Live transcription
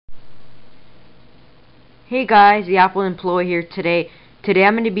Hey guys, the Apple employee here today. Today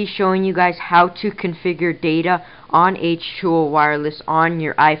I'm going to be showing you guys how to configure data on H2O Wireless on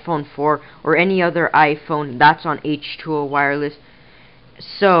your iPhone 4 or any other iPhone that's on H2O Wireless.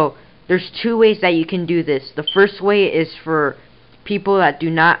 So, there's two ways that you can do this. The first way is for people that do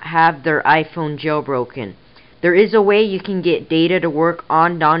not have their iPhone jailbroken. There is a way you can get data to work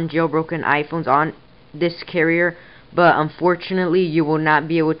on non-jailbroken iPhones on this carrier, but unfortunately you will not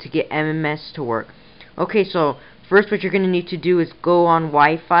be able to get MMS to work. Okay, so first what you're going to need to do is go on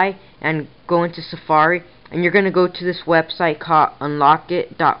Wi-Fi and go into Safari, and you're going to go to this website called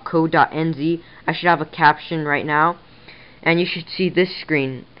unlockit.co.nz. I should have a caption right now, and you should see this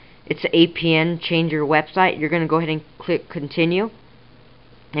screen. It's an APN changer website. You're going to go ahead and click continue,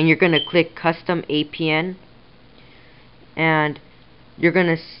 and you're going to click custom APN, and you're going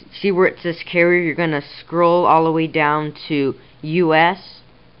to see where it says carrier. You're going to scroll all the way down to US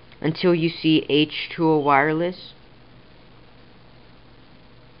until you see H2O Wireless.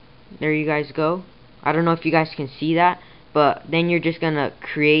 There you guys go. I don't know if you guys can see that, but then you're just gonna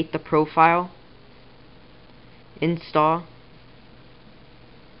create the profile, install,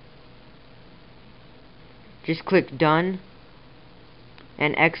 just click done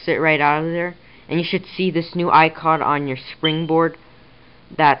and exit right out of there, and you should see this new icon on your springboard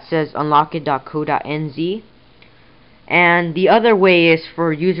that says unlockit.co.nz. And the other way is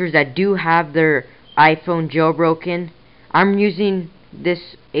for users that do have their iPhone jailbroken. I'm using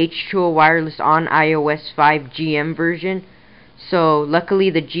this H2O Wireless on iOS 5 GM version. So luckily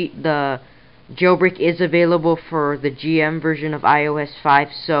the jailbreak is available for the GM version of iOS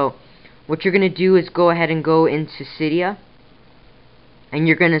 5. So what you're going to do is go ahead and go into Cydia, and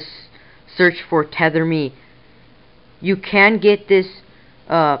you're going to search for TetherMe. You can get this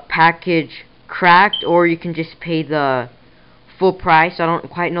package cracked, or you can just pay the full price. I don't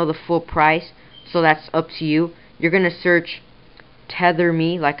quite know the full price, so that's up to you. You're gonna search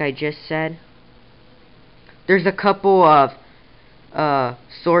TetherMe like I just said. There's a couple of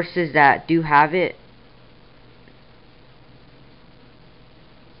sources that do have it.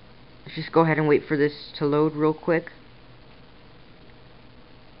 Let's just go ahead and wait for this to load real quick.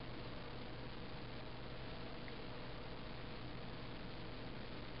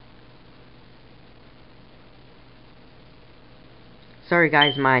 Sorry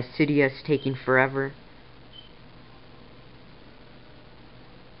guys, my Cydia is taking forever.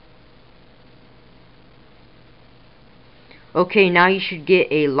 Okay, now you should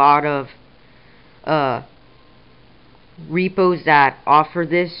get a lot of repos that offer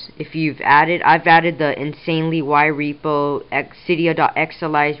this. If I've added the Insanely Y repo,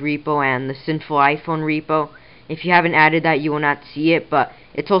 Cydia.xlize repo, and the Sinful iPhone repo. If you haven't added that, you will not see it, but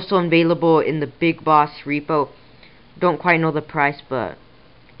it's also available in the Big Boss repo. Don't quite know the price, but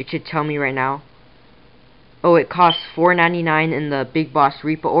it should tell me right now. Oh, it costs $4.99 in the Big Boss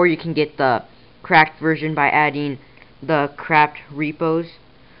repo, or you can get the cracked version by adding the cracked repos.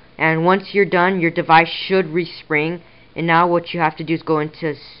 And once you're done, your device should respring. And now what you have to do is go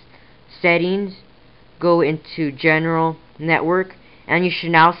into settings, go into general network, and you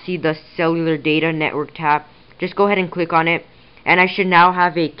should now see the cellular data network tab. Just go ahead and click on it, and I should now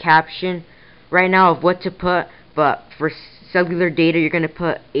have a caption right now of what to put. But for cellular data, you're going to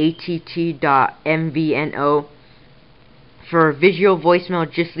put att.mvno. For visual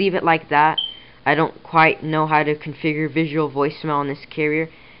voicemail, just leave it like that. I don't quite know how to configure visual voicemail on this carrier.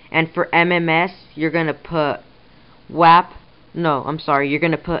 And for MMS, you're going to put you're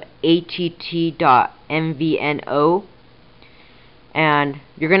going to put att.mvno. And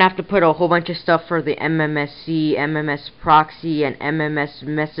you're going to have to put a whole bunch of stuff for the MMSC, MMS proxy, and MMS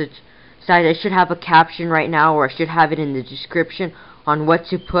message side. I should have a caption right now, or I should have it in the description on what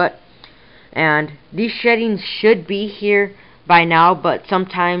to put. And these settings should be here by now, but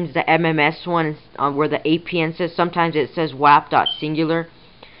sometimes the MMS one, where the APN says, sometimes it says WAP.singular.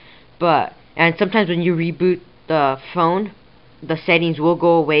 And sometimes when you reboot the phone, the settings will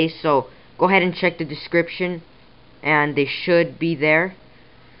go away, so go ahead and check the description, and they should be there.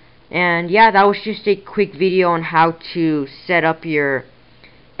 And yeah, that was just a quick video on how to set up your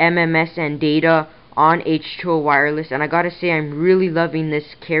MMS and data on H2O Wireless. And I gotta say, I'm really loving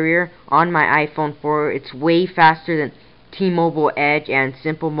this carrier on my iPhone 4. It's way faster than T-Mobile Edge and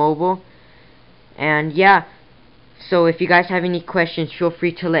Simple Mobile. And yeah, so if you guys have any questions, feel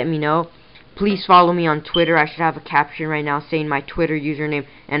free to let me know. Please follow me on Twitter. I should have a caption right now saying my Twitter username.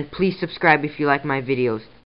 And please subscribe if you like my videos.